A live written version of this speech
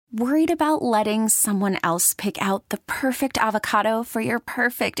Worried about letting someone else pick out the perfect avocado for your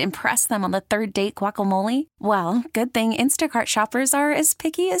perfect impress them on the third date guacamole? Well, good thing Instacart shoppers are as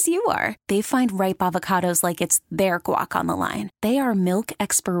picky as you are. They find ripe avocados like it's their guac on the line. They are milk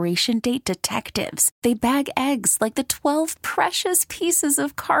expiration date detectives. They bag eggs like the 12 precious pieces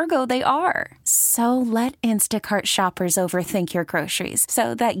of cargo they are. So let Instacart shoppers overthink your groceries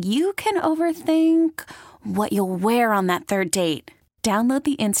so that you can overthink what you'll wear on that third date. Download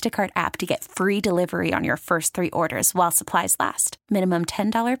the Instacart app to get free delivery on your first 3 orders while supplies last. Minimum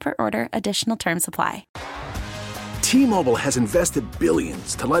 $10 per order. Additional terms apply. T-Mobile has invested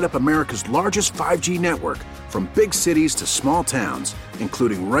billions to light up America's largest 5G network, from big cities to small towns,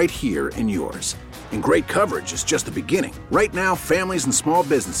 including right here in yours. And great coverage is just the beginning. Right now, families and small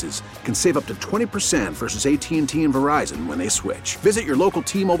businesses can save up to 20% versus AT&T and Verizon when they switch. Visit your local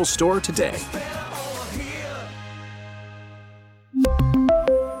T-Mobile store today.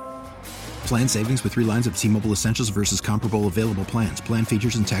 Plan savings with 3 lines of T-Mobile Essentials versus comparable available plans. Plan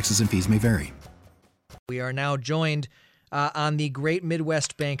features and taxes and fees may vary. We are now joined on the Great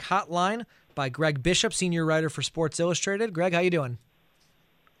Midwest Bank Hotline by Greg Bishop, senior writer for Sports Illustrated. Greg, how you doing?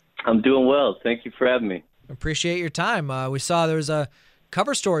 I'm doing well. Thank you for having me. Appreciate your time. We saw there was a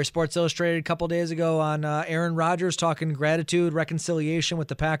cover story, Sports Illustrated, a couple days ago on Aaron Rodgers talking gratitude, reconciliation with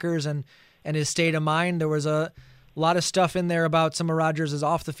the Packers, and his state of mind. There was a lot of stuff in there about some of Rodgers'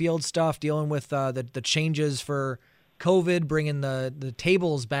 off-the-field stuff, dealing with the changes for COVID, bringing the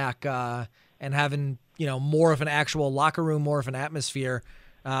tables back and having more of an actual locker room, more of an atmosphere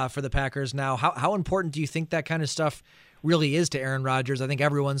for the Packers now. How important do you think that kind of stuff really is to Aaron Rodgers? I think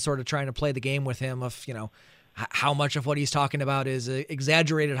everyone's sort of trying to play the game with him of, how much of what he's talking about is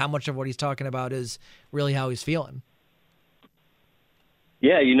exaggerated, how much of what he's talking about is really how he's feeling.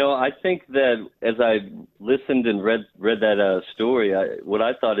 Yeah, I think that as I listened and read that story, what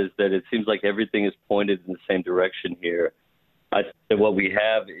I thought is that it seems like everything is pointed in the same direction here. I think that what we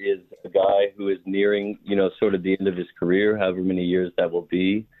have is a guy who is nearing, sort of the end of his career, however many years that will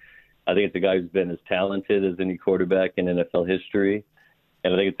be. I think it's a guy who's been as talented as any quarterback in NFL history.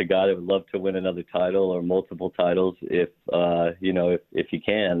 And I think it's a guy that would love to win another title or multiple titles if he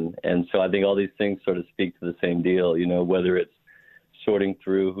can. And so I think all these things sort of speak to the same deal, whether it's sorting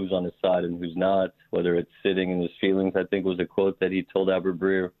through who's on his side and who's not, whether it's sitting in his feelings, I think was a quote that he told Albert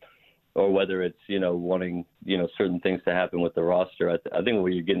Breer, or whether it's, wanting, certain things to happen with the roster. I think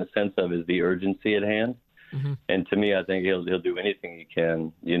what you're getting a sense of is the urgency at hand. Mm-hmm. And to me, I think he'll do anything he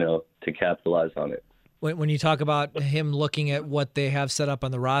can, to capitalize on it. When you talk about him looking at what they have set up on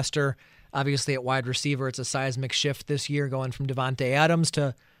the roster, obviously at wide receiver, it's a seismic shift this year, going from Devontae Adams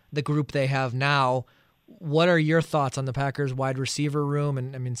to the group they have now. What are your thoughts on the Packers wide receiver room?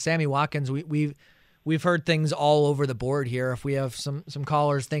 And I mean, Sammy Watkins, we've heard things all over the board here. If we have some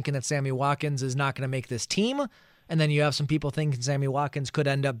callers thinking that Sammy Watkins is not going to make this team, and then you have some people thinking Sammy Watkins could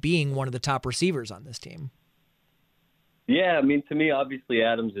end up being one of the top receivers on this team. Yeah, I mean, to me, obviously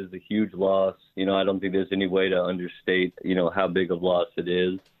Adams is a huge loss. I don't think there's any way to understate, how big of a loss it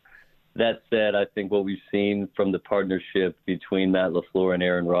is. That said, I think what we've seen from the partnership between Matt LaFleur and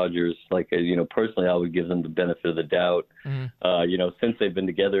Aaron Rodgers, personally, I would give them the benefit of the doubt. Mm-hmm. Since they've been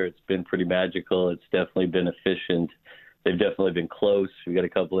together, it's been pretty magical. It's definitely been efficient. They've definitely been close. We got a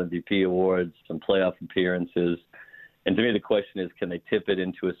couple MVP awards, some playoff appearances. And to me, the question is, can they tip it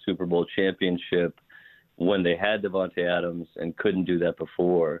into a Super Bowl championship when they had Devontae Adams and couldn't do that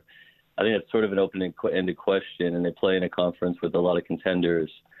before? I think it's sort of an open-ended question, and they play in a conference with a lot of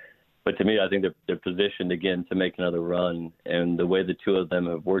contenders. But to me, I think they're positioned, again, to make another run. And the way the two of them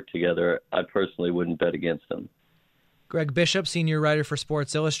have worked together, I personally wouldn't bet against them. Greg Bishop, senior writer for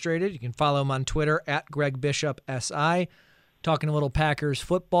Sports Illustrated. You can follow him on Twitter at GregBishopSI. Talking a little Packers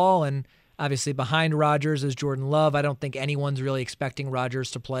football, and obviously behind Rodgers is Jordan Love. I don't think anyone's really expecting Rodgers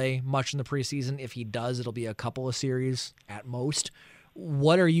to play much in the preseason. If he does, it'll be a couple of series at most.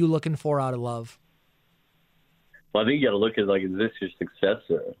 What are you looking for out of Love? Well, I think you got to look at, is this your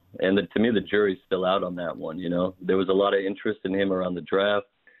successor? And to me, the jury's still out on that one. There was a lot of interest in him around the draft.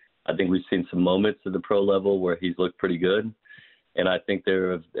 I think we've seen some moments at the pro level where he's looked pretty good. And I think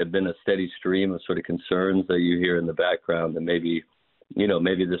there have been a steady stream of sort of concerns that you hear in the background that maybe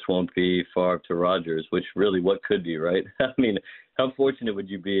this won't be far up to Rodgers, which really what could be, right? I mean, how fortunate would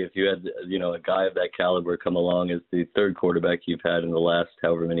you be if you had, a guy of that caliber come along as the third quarterback you've had in the last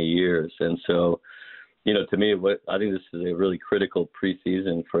however many years? And so, to me, I think this is a really critical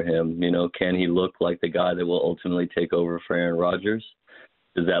preseason for him. Can he look like the guy that will ultimately take over for Aaron Rodgers?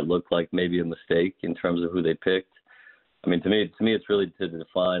 Does that look like maybe a mistake in terms of who they picked? I mean, to me, it's really to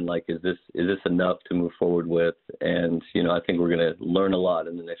define, like, is this enough to move forward with? And, I think we're going to learn a lot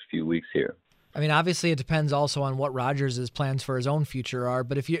in the next few weeks here. I mean, obviously it depends also on what Rodgers' plans for his own future are.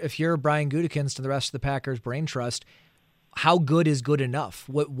 But if you're Brian Gutekunst to the rest of the Packers brain trust, how good is good enough?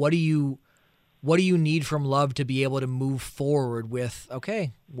 What do you need from Love to be able to move forward with?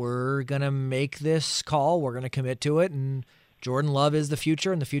 Okay, we're gonna make this call, we're gonna commit to it, and Jordan Love is the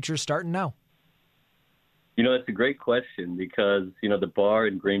future, and the future is starting now. It's a great question because, the bar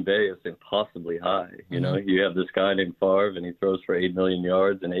in Green Bay is impossibly high. You have this guy named Favre, and he throws for 8 million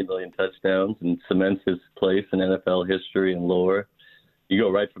yards and 8 million touchdowns and cements his place in NFL history and lore. You go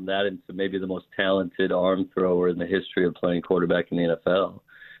right from that into maybe the most talented arm thrower in the history of playing quarterback in the NFL.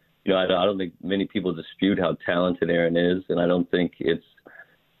 I don't think many people dispute how talented Aaron is, and I don't think it's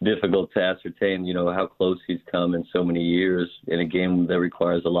difficult to ascertain, how close he's come in so many years in a game that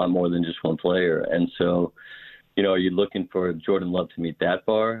requires a lot more than just one player. And so, are you looking for Jordan Love to meet that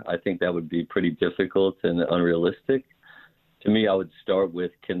bar? I think that would be pretty difficult and unrealistic. To me, I would start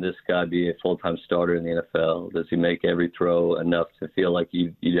with, can this guy be a full-time starter in the NFL? Does he make every throw enough to feel like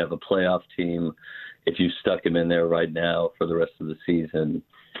you'd have a playoff team if you stuck him in there right now for the rest of the season?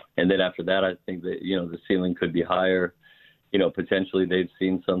 And then after that, I think that, the ceiling could be higher. Potentially they've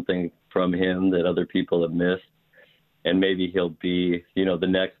seen something from him that other people have missed. And maybe he'll be, the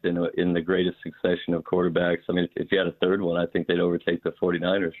next in the greatest succession of quarterbacks. I mean, if you had a third one, I think they'd overtake the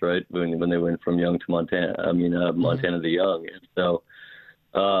 49ers, right? When they went from Young to Montana. Montana to Young. And so,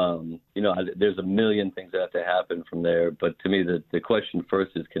 there's a million things that have to happen from there. But to me, the question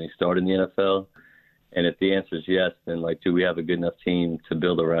first is, can he start in the NFL? And if the answer is yes, then, do we have a good enough team to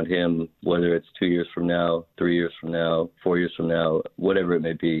build around him, whether it's 2 years from now, 3 years from now, 4 years from now, whatever it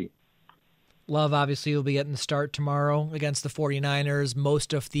may be. Love obviously will be getting the start tomorrow against the 49ers.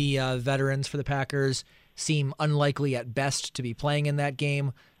 Most of the veterans for the Packers seem unlikely at best to be playing in that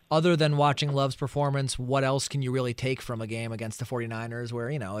game. Other than watching Love's performance, what else can you really take from a game against the 49ers where,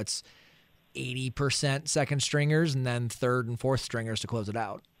 it's 80% second stringers and then third and fourth stringers to close it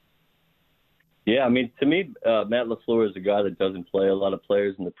out? Yeah, I mean, to me, Matt LaFleur is a guy that doesn't play a lot of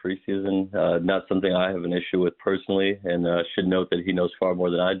players in the preseason. Not something I have an issue with personally, and should note that he knows far more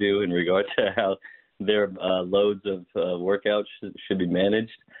than I do in regard to how their loads of workouts should be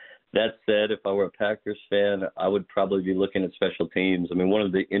managed. That said, if I were a Packers fan, I would probably be looking at special teams. I mean, one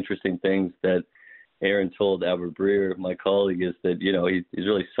of the interesting things that Aaron told Albert Breer, my colleague, is that, he's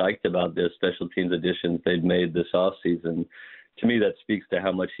really psyched about the special teams additions they've made this offseason. To me, that speaks to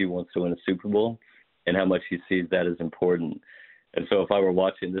how much he wants to win a Super Bowl and how much he sees that as important. And so if I were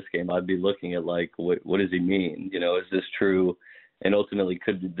watching this game, I'd be looking at, what does he mean? Is this true? And ultimately,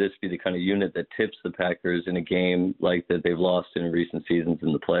 could this be the kind of unit that tips the Packers in a game like that they've lost in recent seasons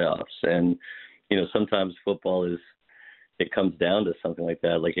in the playoffs? And, sometimes football it comes down to something like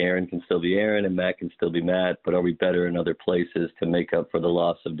that. Like Aaron can still be Aaron and Matt can still be Matt, but are we better in other places to make up for the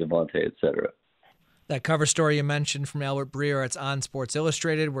loss of Devontae, et cetera? That cover story you mentioned from Albert Breer, it's on Sports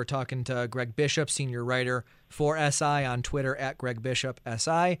Illustrated. We're talking to Greg Bishop, senior writer for SI, on Twitter at Greg Bishop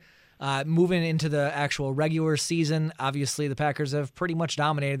SI. Moving into the actual regular season, obviously the Packers have pretty much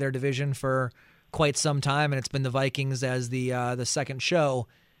dominated their division for quite some time, and it's been the Vikings as the second show.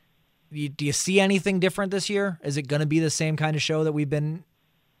 Do you see anything different this year? Is it going to be the same kind of show that we've been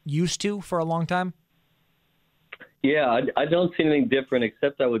used to for a long time? Yeah, I don't see anything different,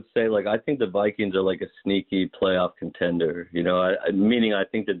 except I would say, I think the Vikings are like a sneaky playoff contender, meaning I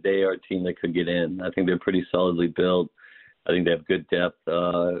think that they are a team that could get in. I think they're pretty solidly built. I think they have good depth,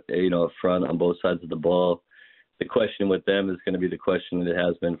 up front on both sides of the ball. The question with them is going to be the question that it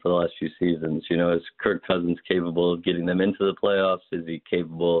has been for the last few seasons. Is Kirk Cousins capable of getting them into the playoffs? Is he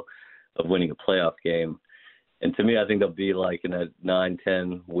capable of winning a playoff game? And to me, I think they'll be in that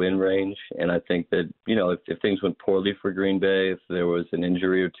 9-10 win range. And I think that, if things went poorly for Green Bay, if there was an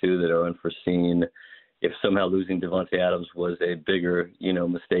injury or two that are unforeseen, if somehow losing Devontae Adams was a bigger,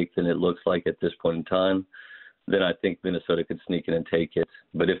 mistake than it looks like at this point in time, then I think Minnesota could sneak in and take it.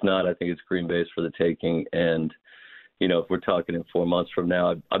 But if not, I think it's Green Bay's for the taking. And, if we're talking in 4 months from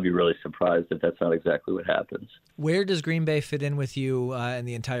now, I'd be really surprised if that's not exactly what happens. Where does Green Bay fit in with you in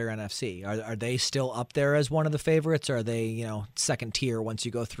the entire NFC? Are they still up there as one of the favorites, or are they, second tier once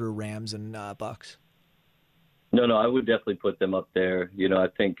you go through Rams and Bucks? No, I would definitely put them up there. I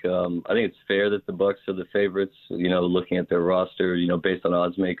think it's fair that the Bucks are the favorites, looking at their roster, based on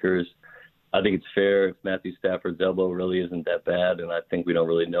odds makers. I think it's fair if Matthew Stafford's elbow really isn't that bad, and I think we don't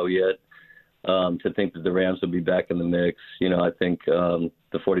really know yet. To think that the Rams will be back in the mix. I think the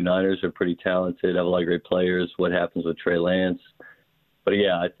 49ers are pretty talented, have a lot of great players. What happens with Trey Lance? But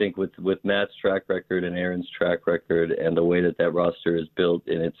yeah, I think with Matt's track record and Aaron's track record and the way that roster is built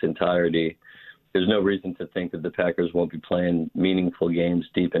in its entirety, there's no reason to think that the Packers won't be playing meaningful games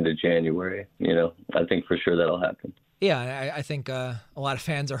deep into January. I think for sure that'll happen. Yeah, I think a lot of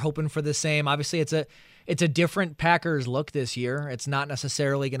fans are hoping for the same. Obviously, it's a different Packers look this year. It's not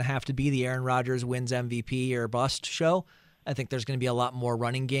necessarily going to have to be the Aaron Rodgers wins MVP or bust show. I think there's going to be a lot more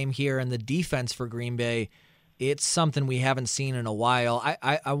running game here, and the defense for Green Bay, it's something we haven't seen in a while.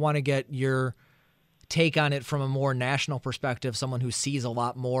 I want to get your take on it from a more national perspective, someone who sees a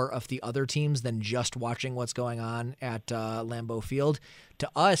lot more of the other teams than just watching what's going on at Lambeau Field. To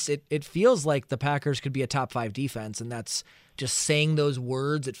us, it feels like the Packers could be a top 5 defense, and that's just saying those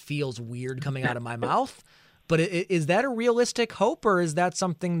words. It feels weird coming out of my mouth. But is that a realistic hope, or is that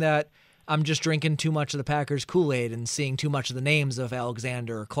something that I'm just drinking too much of the Packers Kool-Aid and seeing too much of the names of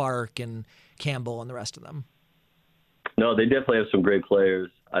Alexander, Clark, and Campbell and the rest of them? No, they definitely have some great players.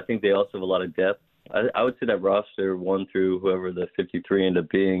 I think they also have a lot of depth. I would say that roster, 1 through whoever the 53 end up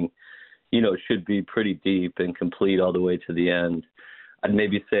being, should be pretty deep and complete all the way to the end. I'd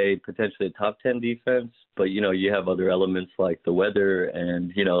maybe say potentially a top 10 defense, but, you have other elements like the weather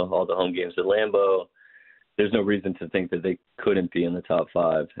and, all the home games at Lambeau. There's no reason to think that they couldn't be in the top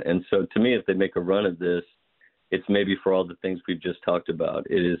 5. And so to me, if they make a run at this, it's maybe for all the things we've just talked about.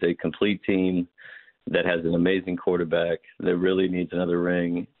 It is a complete team that has an amazing quarterback that really needs another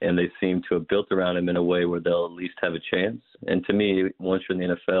ring, and they seem to have built around him in a way where they'll at least have a chance. And to me, once you're in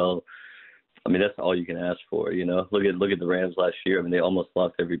the NFL, that's all you can ask for. Look at the Rams last year. They almost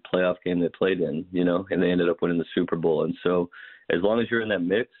lost every playoff game they played in, and they ended up winning the Super Bowl. And so as long as you're in that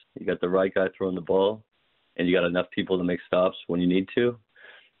mix, you got the right guy throwing the ball, and you got enough people to make stops when you need to,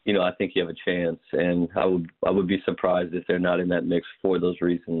 I think you have a chance. And I would be surprised if they're not in that mix for those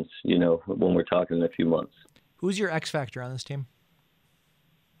reasons, when we're talking in a few months. Who's your X factor on this team?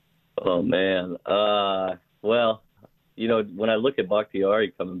 Oh, man. Well, when I look at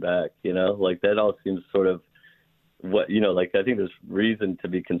Bakhtiari coming back, that all seems sort of I think there's reason to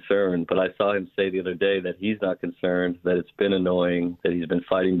be concerned. But I saw him say the other day that he's not concerned, that it's been annoying, that he's been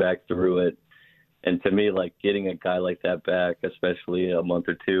fighting back through it. And to me, getting a guy like that back, especially a month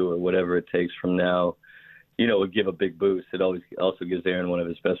or two or whatever it takes from now, would give a big boost. It always also gives Aaron one of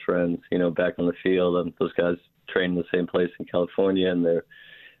his best friends, back on the field. And those guys train in the same place in California, and they're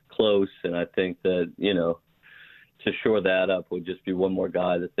close. And I think that, to shore that up would just be one more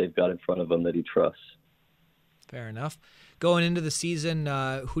guy that they've got in front of them that he trusts. Fair enough. Going into the season,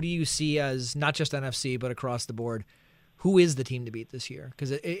 who do you see as not just NFC, but across the board? Who is the team to beat this year?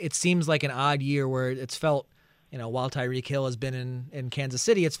 Because it seems like an odd year where it's felt, while Tyreek Hill has been in Kansas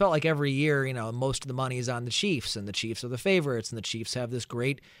City, it's felt like every year, most of the money is on the Chiefs, and the Chiefs are the favorites, and the Chiefs have this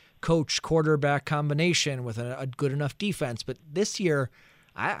great coach-quarterback combination with a good enough defense. But this year,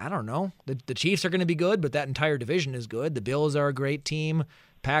 I don't know. The Chiefs are going to be good, but that entire division is good. The Bills are a great team.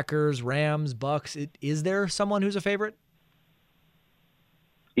 Packers, Rams, Bucks. Is there someone who's a favorite?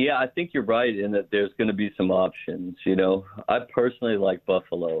 Yeah, I think you're right in that there's going to be some options. I personally like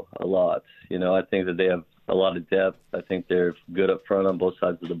Buffalo a lot. I think that they have a lot of depth. I think they're good up front on both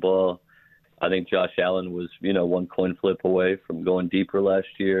sides of the ball. I think Josh Allen was, one coin flip away from going deeper last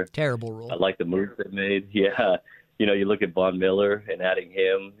year. Terrible rule. I like the moves they made. Yeah. You look at Von Miller and adding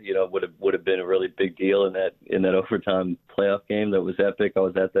him, would have been a really big deal in that overtime playoff game that was epic. I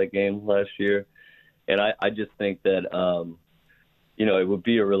was at that game last year. And I just think that, it would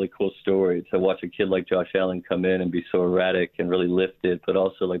be a really cool story to watch a kid like Josh Allen come in and be so erratic and really lifted, but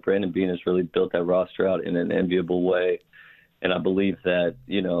also like Brandon Beane has really built that roster out in an enviable way. And I believe that,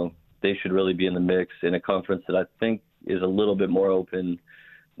 they should really be in the mix in a conference that I think is a little bit more open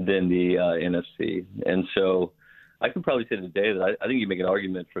than the NFC. And so I could probably say today that I think you make an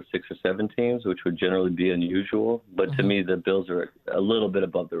argument for 6 or 7 teams, which would generally be unusual. But to me, the Bills are a little bit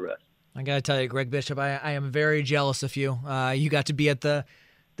above the rest. I got to tell you, Greg Bishop, I am very jealous of you. You got to be at the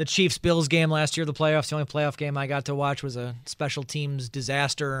Chiefs-Bills game last year, the playoffs. The only playoff game I got to watch was a special teams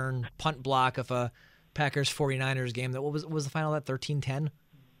disaster and punt block of a Packers-49ers game. What was the final of that, 13-10?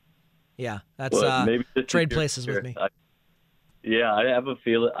 Yeah, that's trade places with me. I have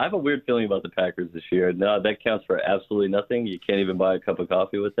a weird feeling about the Packers this year. No, that counts for absolutely nothing. You can't even buy a cup of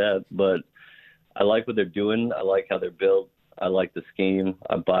coffee with that. But I like what they're doing. I like how they're built. I like the scheme.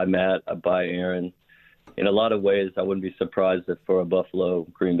 I buy Matt. I buy Aaron. In a lot of ways, I wouldn't be surprised if for a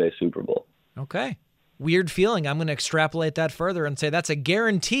Buffalo-Green Bay Super Bowl. Okay. Weird feeling. I'm going to extrapolate that further and say that's a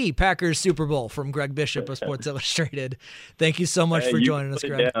guarantee Packers Super Bowl from Greg Bishop of Sports Illustrated. Thank you so much for joining us,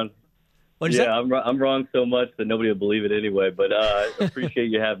 Greg. Yeah, I'm wrong so much that nobody will believe it anyway, but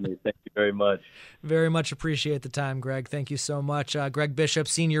appreciate you having me. Thank you very much. Very much appreciate the time, Greg. Thank you so much. Greg Bishop,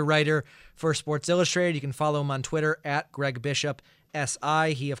 senior writer for Sports Illustrated. You can follow him on Twitter at Greg Bishop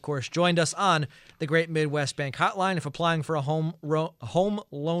SI. He, of course, joined us on the Great Midwest Bank Hotline. If applying for a home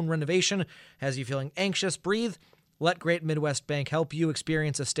loan renovation has you feeling anxious, breathe. Let Great Midwest Bank help you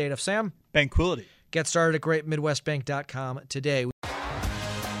experience a state of Sam. Banquility. Get started at greatmidwestbank.com today.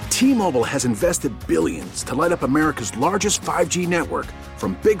 T-Mobile has invested billions to light up America's largest 5G network,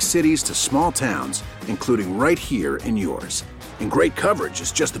 from big cities to small towns, including right here in yours. And great coverage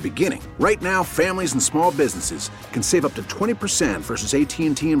is just the beginning. Right now, families and small businesses can save up to 20% versus AT&T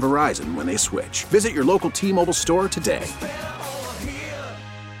and Verizon when they switch. Visit your local T-Mobile store today.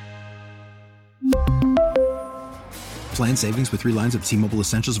 Plan savings with 3 lines of T-Mobile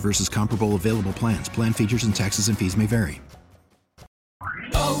Essentials versus comparable available plans. Plan features and taxes and fees may vary.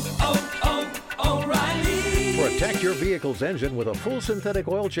 Protect your vehicle's engine with a full synthetic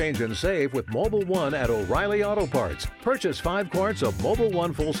oil change and save with Mobil 1 at O'Reilly Auto Parts. Purchase 5 quarts of Mobil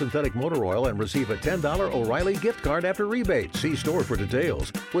 1 full synthetic motor oil and receive a $10 O'Reilly gift card after rebate. See store for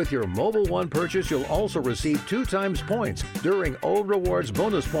details. With your Mobil 1 purchase, you'll also receive 2 times points during O Rewards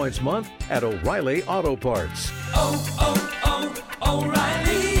Bonus Points Month at O'Reilly Auto Parts.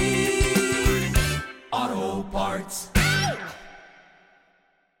 O'Reilly Auto Parts.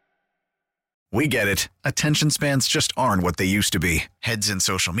 We get it. Attention spans just aren't what they used to be. Heads in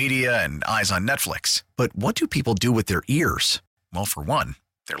social media and eyes on Netflix. But what do people do with their ears? Well, for one,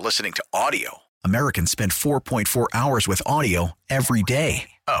 they're listening to audio. Americans spend 4.4 hours with audio every day.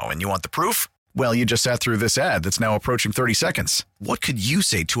 Oh, and you want the proof? Well, you just sat through this ad that's now approaching 30 seconds. What could you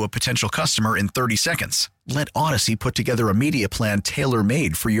say to a potential customer in 30 seconds? Let Odyssey put together a media plan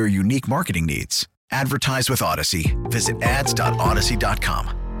tailor-made for your unique marketing needs. Advertise with Odyssey. Visit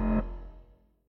ads.odyssey.com.